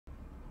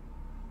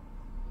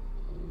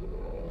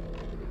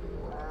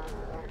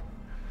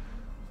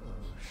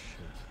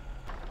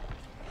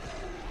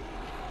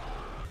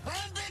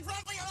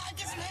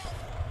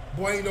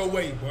Boy, ain't no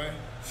way, boy.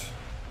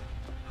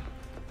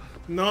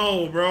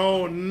 No,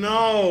 bro,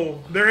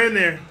 no. They're in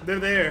there. They're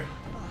there.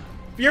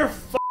 You're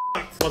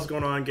fucked. What's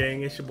going on,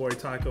 gang? It's your boy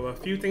Taco. A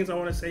few things I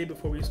want to say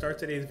before we start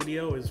today's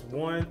video is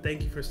one,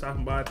 thank you for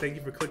stopping by. Thank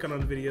you for clicking on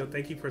the video.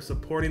 Thank you for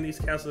supporting these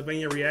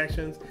Castlevania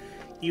reactions,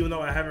 even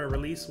though I haven't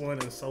released one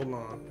in so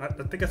long. I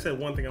think I said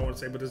one thing I want to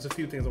say, but there's a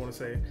few things I want to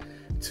say.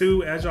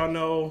 Two, as y'all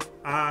know,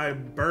 I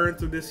burned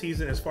through this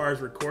season as far as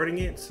recording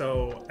it.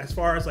 So as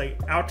far as like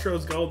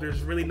outros go,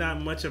 there's really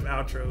not much of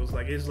outros.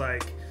 Like it's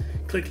like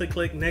click, click,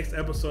 click, next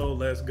episode,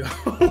 let's go.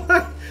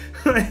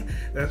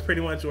 That's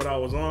pretty much what I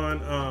was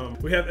on.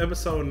 We have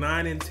episode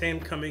 9 and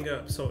 10 coming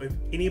up. So if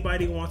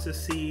anybody wants to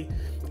see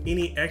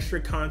any extra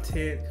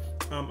content,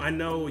 I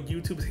know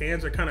YouTube's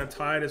hands are kind of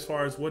tied as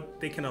far as what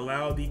they can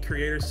allow the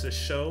creators to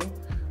show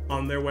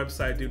on their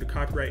website due to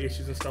copyright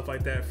issues and stuff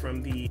like that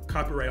from the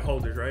copyright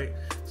holders, right?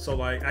 So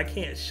like I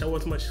can't show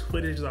as much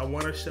footage as I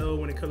want to show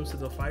when it comes to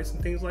the fights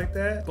and things like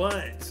that.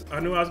 But I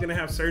knew I was gonna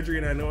have surgery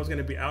and I knew I was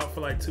gonna be out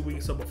for like 2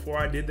 weeks. So before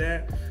I did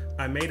that,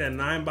 I made a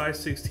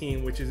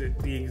 9x16, which is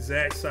the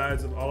exact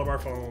size of all of our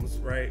phones,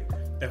 right?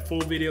 A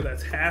full video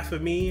that's half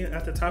of me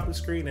at the top of the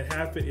screen and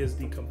half it is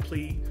the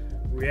complete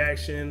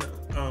reaction,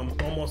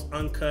 almost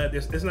uncut.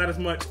 There's not as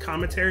much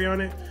commentary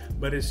on it,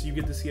 but you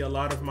get to see a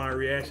lot of my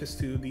reactions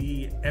to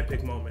the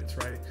epic moments,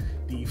 right?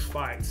 The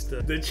fights,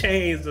 the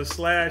chains, the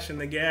slash and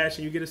the gash,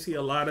 and you get to see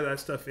a lot of that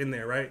stuff in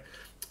there, right?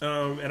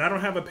 And I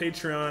don't have a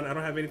Patreon, I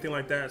don't have anything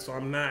like that, so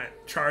I'm not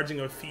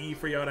charging a fee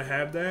for y'all to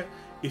have that.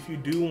 If you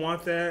do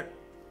want that,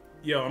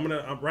 yo,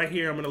 right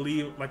here, I'm gonna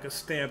leave like a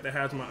stamp that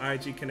has my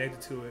IG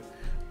connected to it.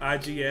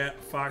 IG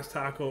at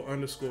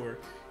FoxTaco_.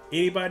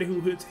 Anybody who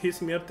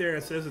hits me up there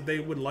and says that they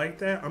would like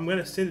that, I'm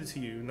gonna send it to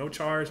you. No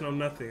charge, no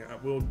nothing. I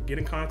will get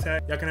in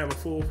contact. Y'all can have a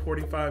full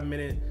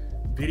 45-minute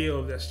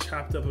video that's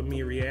chopped up of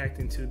me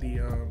reacting to the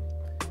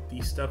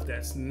stuff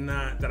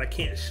that I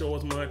can't show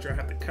as much or I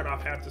have to cut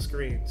off half the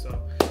screen.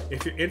 So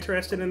if you're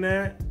interested in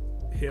that,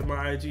 hit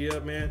my IG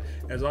up, man.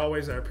 As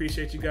always, I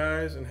appreciate you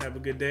guys and have a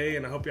good day,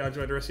 and I hope y'all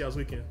enjoy the rest of y'all's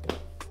weekend.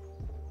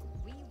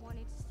 We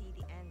wanted to see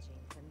the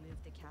engine that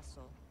moved the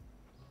castle.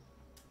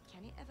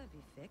 Can it ever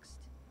be fixed?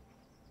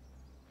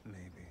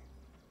 Maybe.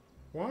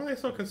 Why are they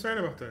so concerned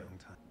about that?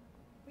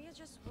 We are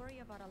just worried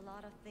about a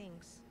lot of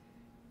things.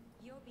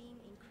 You're being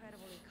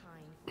incredibly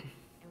kind,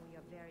 and we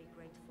are very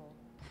grateful.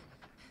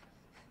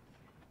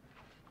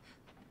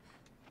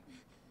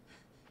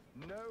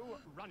 No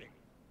running.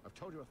 I've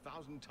told you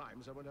 1,000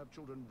 times I won't have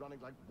children running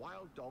like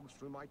wild dogs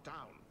through my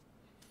town.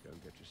 Go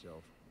and get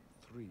yourself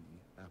 3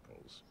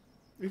 apples.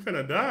 You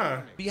finna die.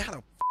 How the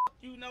f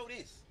you know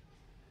this?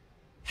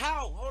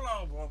 How? Hold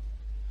on, bro.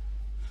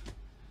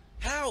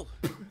 How?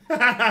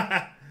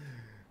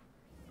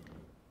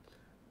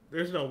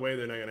 There's no way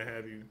they're not gonna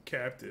have you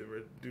captive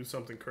or do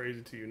something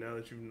crazy to you now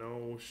that you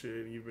know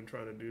shit and you've been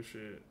trying to do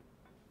shit.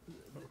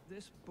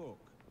 This book,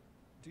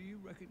 do you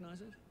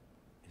recognize it?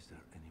 Is there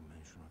any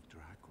mention of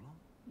Dracula?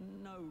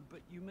 No,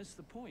 but you missed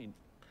the point.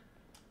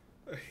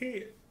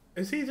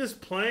 Is he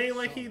just playing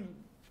like he? You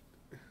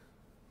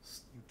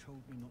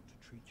told me not to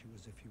treat you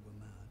as if you were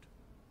mad.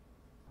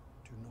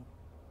 Do not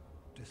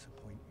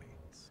disappoint me.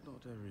 It's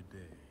not every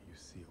day you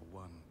see a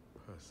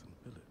one-person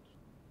village.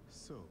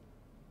 So,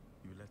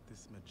 you let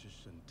this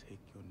magician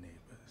take your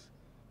neighbors.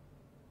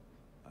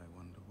 I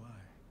wonder why.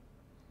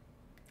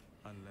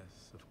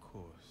 Unless, of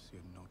course,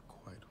 you're not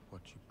quite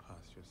what you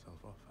pass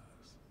yourself off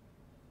as.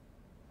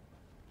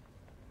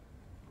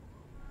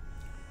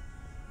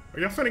 Are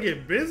y'all finna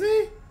get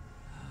busy?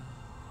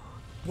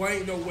 Boy,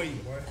 ain't no way,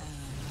 boy.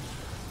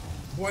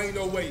 Boy, ain't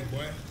no way,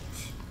 boy.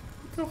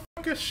 What the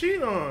fuck is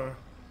she on?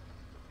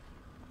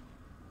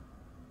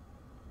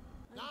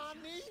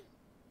 Nani?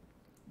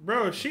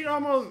 Bro, she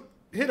almost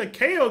hit a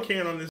KO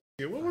can on this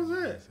shit. What was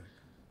that?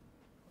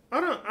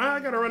 I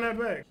gotta run that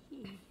back.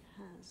 He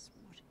has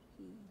what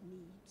he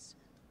needs.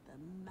 The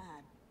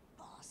mad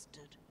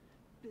bastard.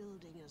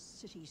 Building a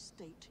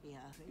city-state here.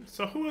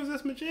 So who is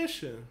this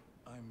magician?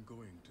 I'm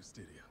going to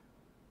Styria.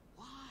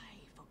 Why,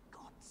 for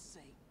God's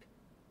sake?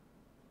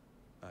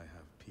 I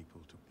have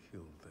people to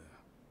kill there.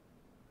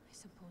 I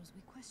suppose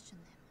we question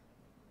them.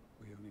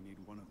 We only need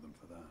one of them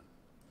for that.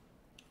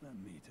 Let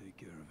me take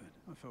care of it.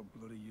 I felt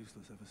bloody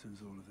useless ever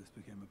since all of this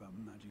became about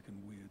magic and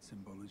weird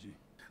symbology.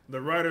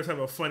 The writers have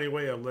a funny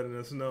way of letting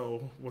us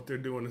know what they're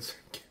doing as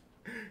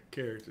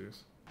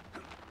characters.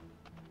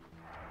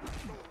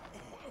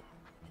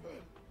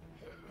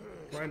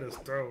 Right in his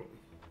throat.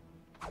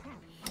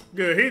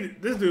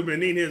 Good, this dude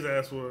been eating his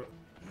ass whooped.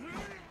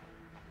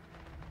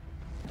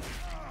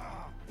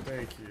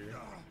 Thank you.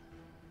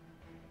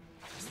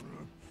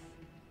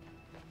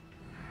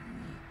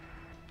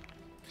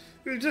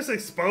 You just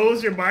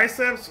expose your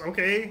biceps,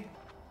 okay?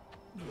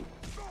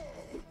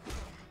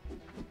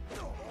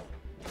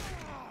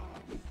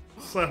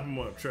 Slap him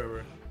up,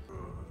 Trevor.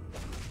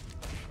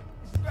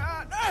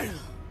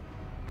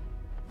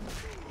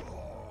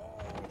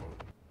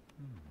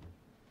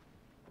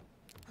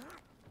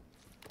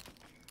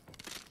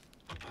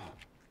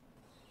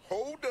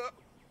 Hold up.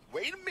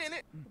 Wait a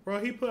minute. Bro,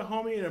 he put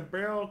homie in a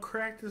barrel,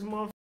 cracked his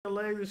motherfucking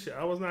legs and shit.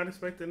 I was not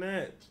expecting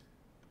that.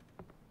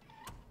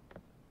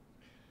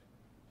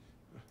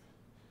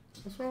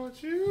 What's wrong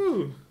with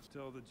you?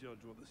 Tell the judge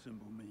what the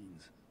symbol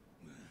means.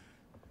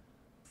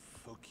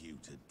 Fuck you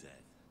to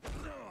death.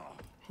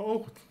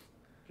 Oh.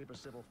 Keep a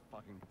civil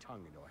fucking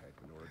tongue in your head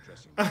when you're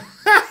addressing me.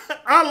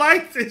 I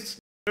like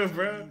this shit,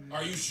 bro.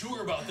 Are you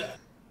sure about that?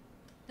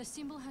 The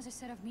symbol has a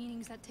set of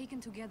meanings that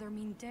taken together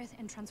mean death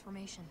and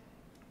transformation.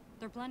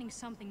 They're planning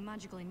something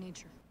magical in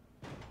nature.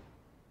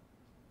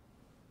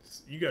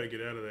 You gotta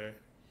get out of there.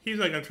 He's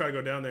not gonna try to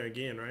go down there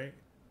again, right?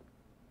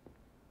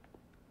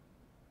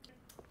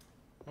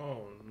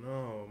 Oh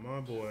no,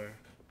 my boy.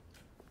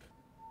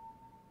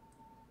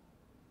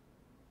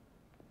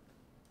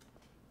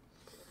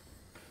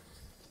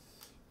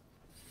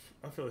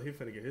 I feel like he's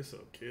finna get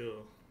himself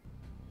killed.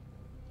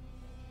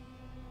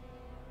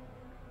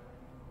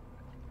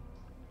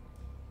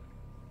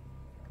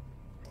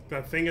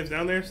 That thing is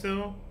down there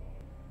still?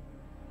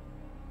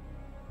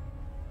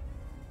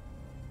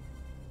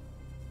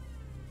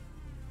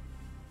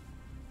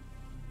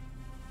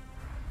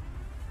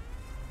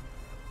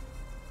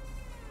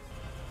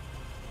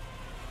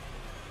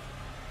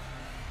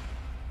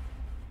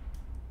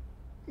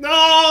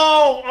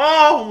 No!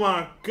 Oh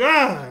my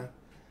god!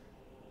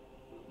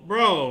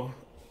 Bro,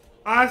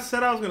 I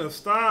said I was gonna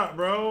stop,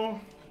 bro.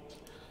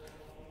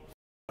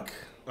 Fuck.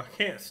 I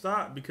can't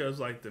stop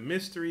because, like, the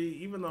mystery,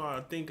 even though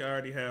I think I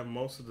already have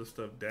most of the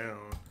stuff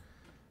down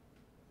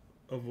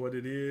of what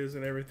it is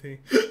and everything,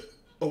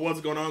 or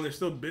what's going on, there's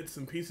still bits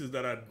and pieces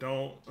that I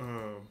don't,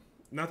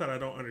 not that I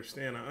don't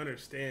understand. I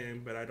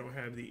understand, but I don't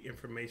have the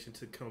information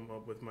to come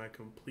up with my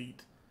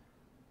complete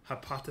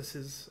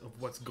hypothesis of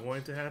what's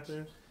going to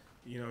happen.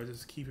 You know,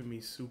 just keeping me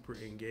super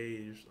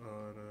engaged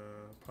on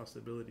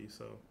possibilities.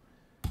 So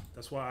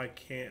that's why I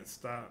can't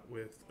stop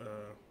with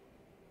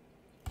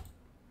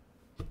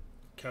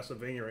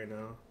CASTLEVANIA right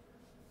now.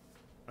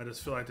 I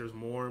just feel like there's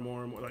more and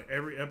more and more. Like,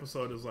 every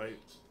episode is like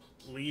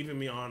leaving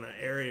me on an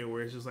area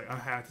where it's just like I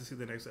have to see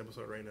the next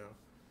episode right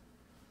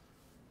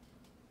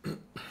now.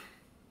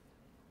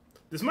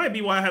 This might be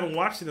why I haven't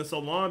watched it in so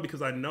long,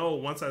 because I know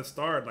once I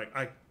start,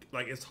 like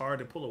it's hard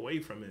to pull away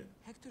from it.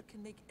 Hector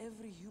can make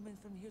every human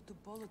from here to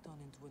Boloton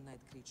into a night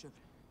creature,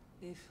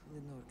 if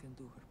Lenore can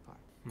do her part.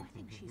 I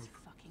think she's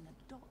fucking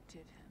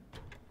adopted him.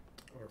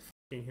 Or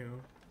fucking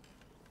him.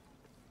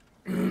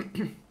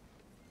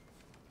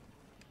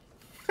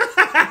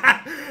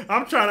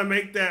 I'm trying to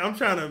make that, I'm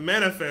trying to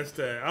manifest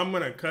that. I'm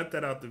gonna cut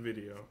that out the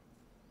video.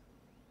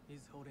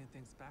 He's holding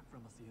things back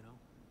from us, you know?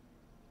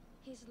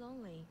 He's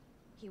lonely.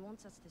 He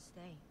wants us to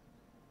stay.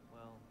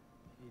 Well,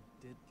 he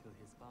did kill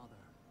his father,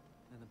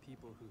 and the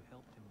people who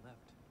helped him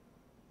left.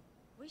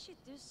 We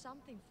should do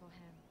something for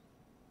him.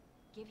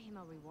 Give him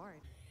a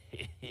reward.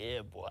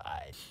 Yeah,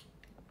 boy.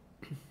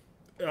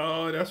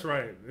 Oh, that's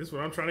right. This is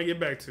what I'm trying to get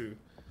back to.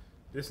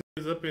 This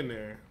is up in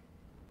there.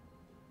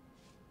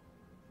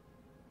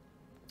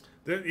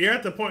 You're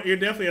at the point. You're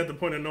definitely at the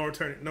point of no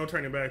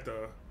turning back,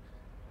 though.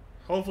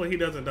 Hopefully, he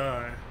doesn't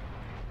die.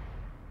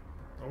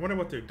 I wonder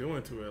what they're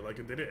doing to it. Like,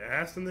 did it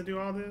ask them to do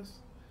all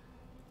this?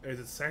 Or is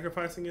it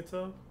sacrificing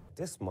itself?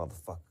 This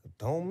motherfucker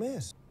don't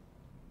miss.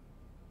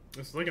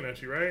 It's looking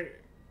at you, right?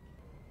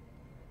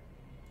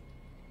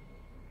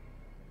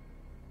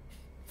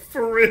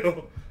 For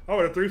real. I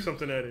would have threw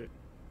something at it.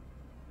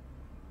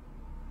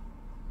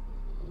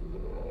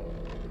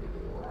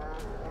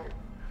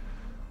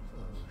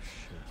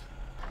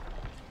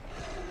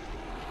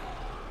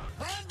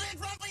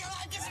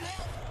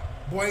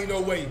 Boy, ain't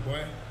no way,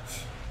 boy.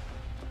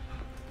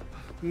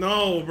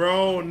 No,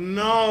 bro.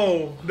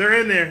 No.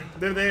 They're in there.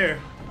 They're there.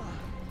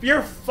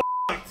 You're fucked.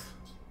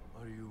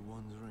 Are you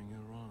wandering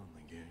around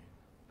again?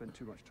 Spent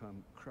too much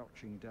time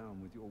crouching down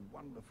with your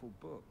wonderful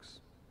books.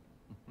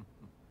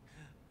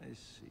 I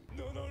see.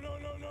 No.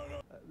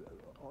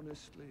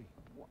 Honestly,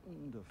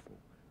 wonderful.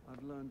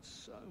 I've learned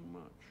so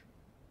much.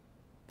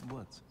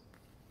 What?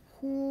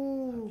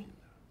 Ooh.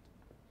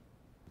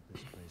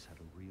 This place had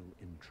a real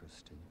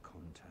interest in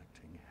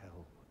contacting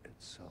hell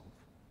itself.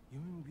 You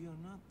mean we are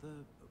not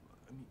the...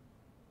 I mean,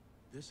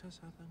 this has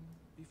happened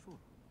before.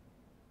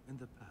 In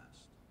the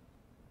past.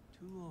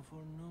 2 of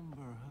our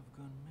number have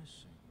gone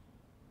missing.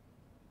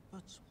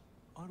 But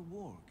our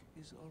work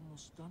is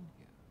almost done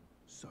here.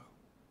 So,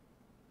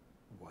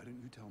 why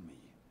don't you tell me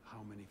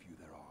how many of you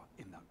there are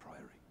in that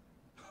priory?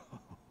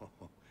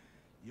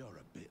 You're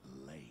a bit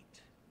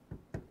late.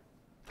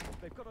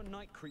 They've got a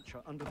night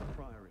creature under the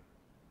priory.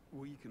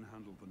 We can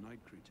handle the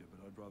night creature, but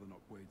I'd rather not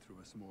wade through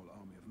a small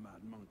army of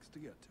mad monks to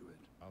get to it.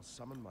 I'll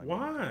summon my...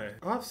 Why?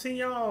 I've seen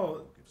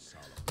y'all...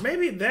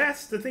 Maybe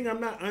that's the thing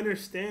I'm not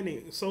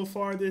understanding so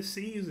far this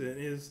season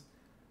is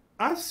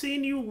I've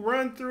seen you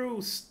run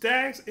through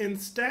stacks and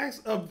stacks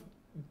of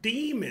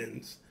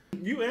demons.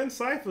 You and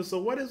Cypher, so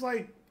what is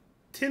like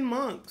 10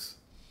 monks?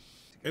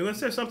 Unless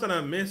there's something I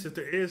missed, if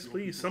there is,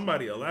 please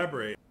somebody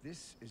elaborate.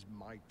 This is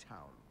my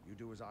town. You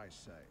do as I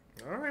say.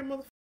 Alright,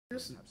 motherfucker.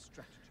 Just Have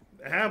strategy.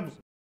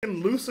 have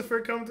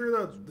Lucifer come through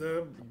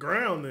the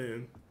ground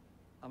then.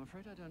 I'm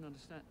afraid I don't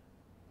understand.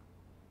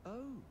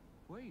 Oh,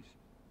 wait.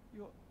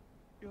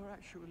 You're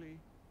actually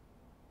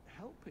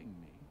helping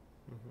me.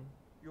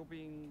 You're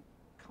being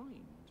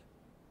kind.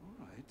 All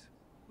right.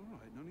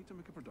 No need to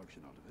make a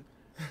production out of it.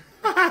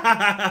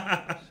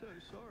 I'm so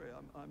sorry.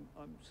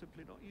 I'm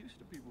simply not used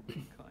to people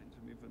being kind to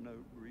me for no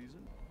reason.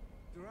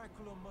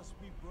 Dracula must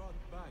be brought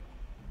back.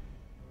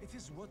 It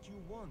is what you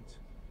want.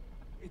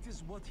 It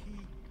is what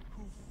he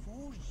who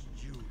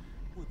forged you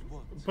would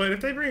want. But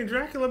if they bring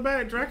Dracula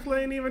back, Dracula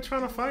ain't even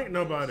trying to fight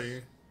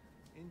nobody.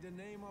 In the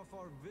name of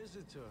our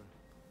visitor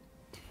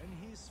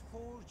and his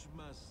forge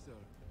master,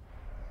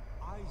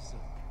 Isaac.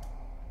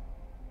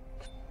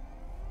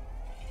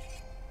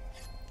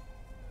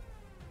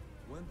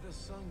 When the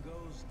sun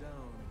goes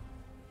down,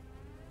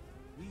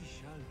 we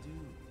shall do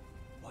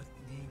what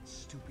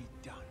needs to be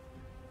done.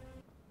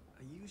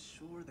 Are you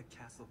sure the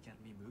castle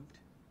can't be moved?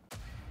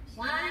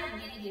 Why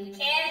do you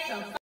care so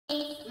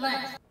fucking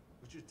much?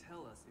 Would you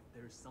tell us if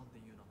there's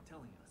something you're not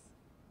telling us?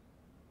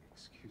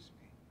 Excuse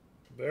me.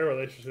 Their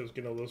relationship's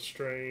getting a little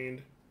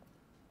strained.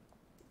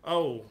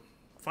 Oh,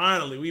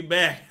 finally, we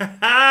back. Ha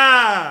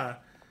ha!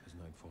 Has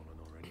night fallen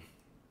already?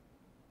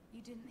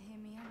 You didn't hear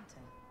me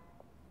enter?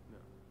 No.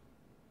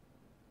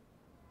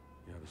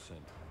 You have a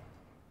scent.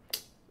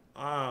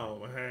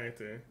 Oh, I had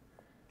to.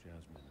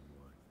 Jasmine and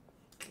wine.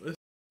 Let's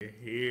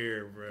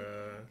here,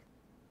 bruh.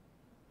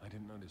 I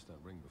didn't notice that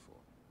ring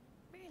before.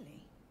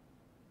 Really?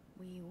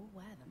 We all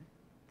wear them.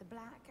 The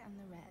black and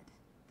the red,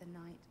 the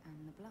night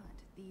and the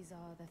blood. These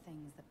are the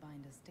things that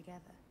bind us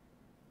together.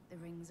 The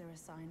rings are a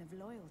sign of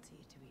loyalty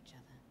to each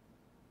other.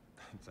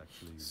 It's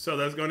actually... So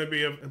that's going to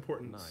be of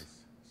importance.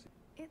 Nice.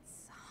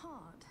 It's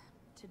hard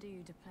to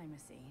do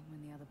diplomacy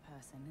when the other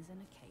person is in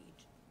a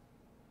cage.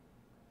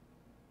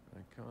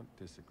 I can't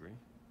disagree.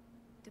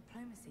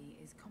 Diplomacy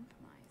is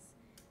compromise.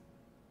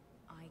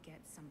 I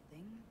get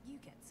something, you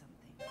get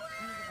something. Neither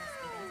of us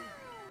get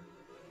anything.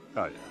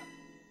 Oh yeah,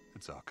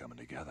 it's all coming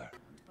together.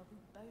 But we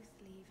both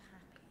leave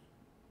happy.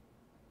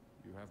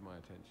 You have my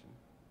attention.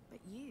 But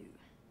you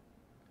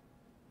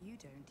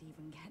don't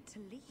even get to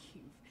leave.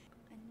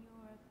 And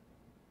you're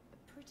a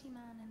pretty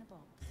man in a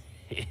box.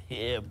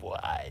 Yeah,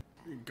 boy.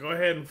 Go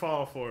ahead and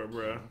fall for it,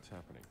 bro. What's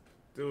happening?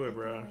 Do it,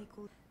 bro.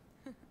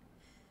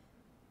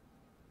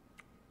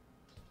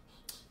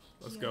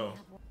 Let's go.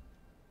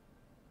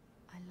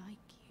 I like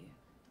you.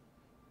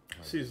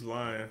 She's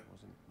lying.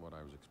 Wasn't what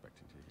I was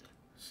expecting to hear.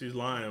 She's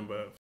lying,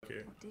 but fuck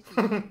it. What did you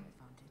do?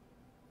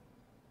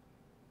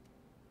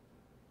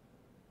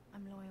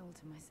 I'm loyal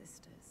to my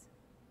sisters.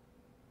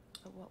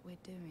 But what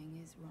we're doing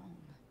is wrong.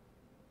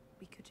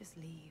 We could just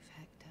leave,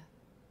 Hector.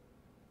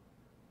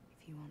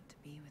 If you want to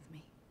be with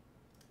me.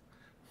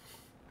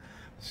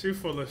 She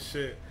full of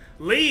shit.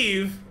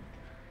 Leave?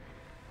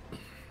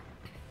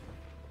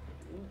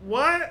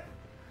 What?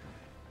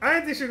 I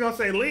didn't think she was gonna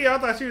say leave. I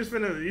thought she was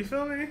finna, you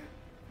feel me?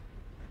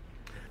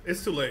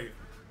 It's too late.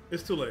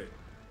 It's too late.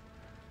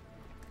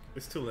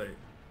 It's too late.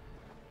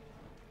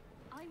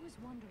 I was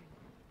wondering,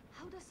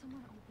 how does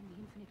someone open the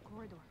infinite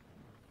corridor?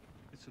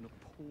 It's an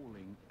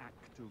appalling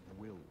act of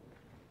will.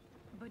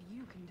 But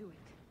you can do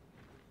it.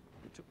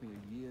 It took me a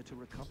year to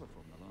recover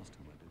from the last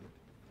time I did it.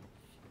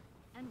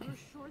 And we're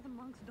sure the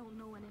monks don't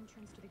know an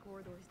entrance to the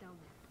corridor is down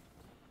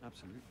there.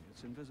 Absolutely.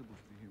 It's invisible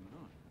to the human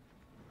eye.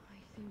 I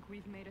think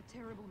we've made a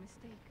terrible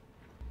mistake.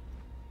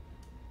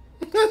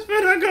 It's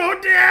gonna go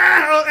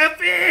down,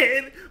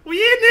 F-in. We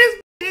in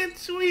this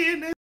bitch. We in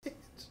this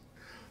bitch.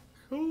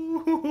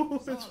 Ooh.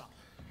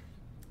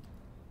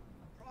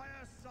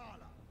 Prior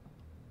Sala,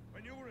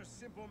 when you were a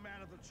simple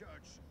man of the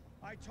church,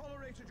 I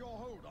tolerated your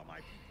hold on my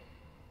people.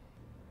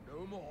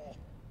 No more.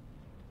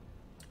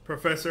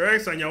 Professor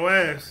X on your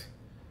ass.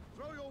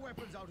 Throw your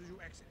weapons out as you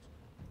exit.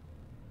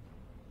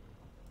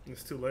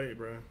 It's too late,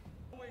 bro.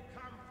 We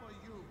come for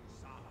you,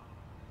 Sala.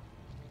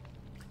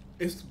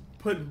 It's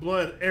putting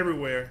blood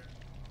everywhere.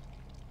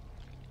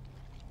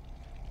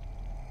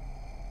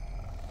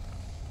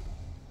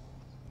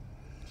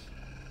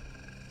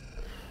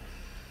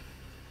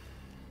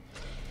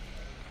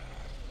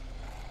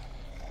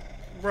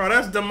 Bro,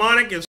 that's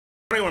demonic as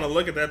I don't want to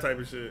look at that type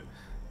of shit.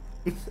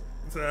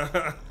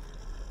 Hell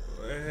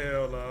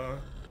no.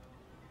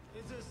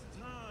 It is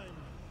time.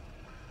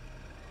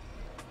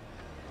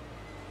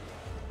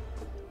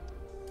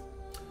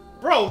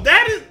 Bro,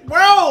 that is,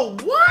 bro,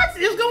 what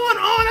is going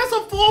on? That's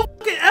a full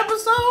fucking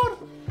episode?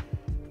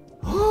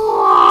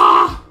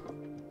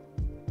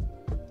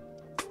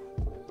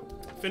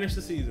 Finish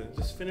the season.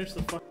 Just finish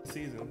the fucking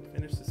season.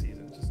 Finish the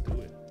season. Just do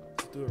it.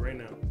 Just do it right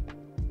now.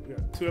 We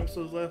got 2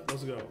 episodes left.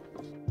 Let's go.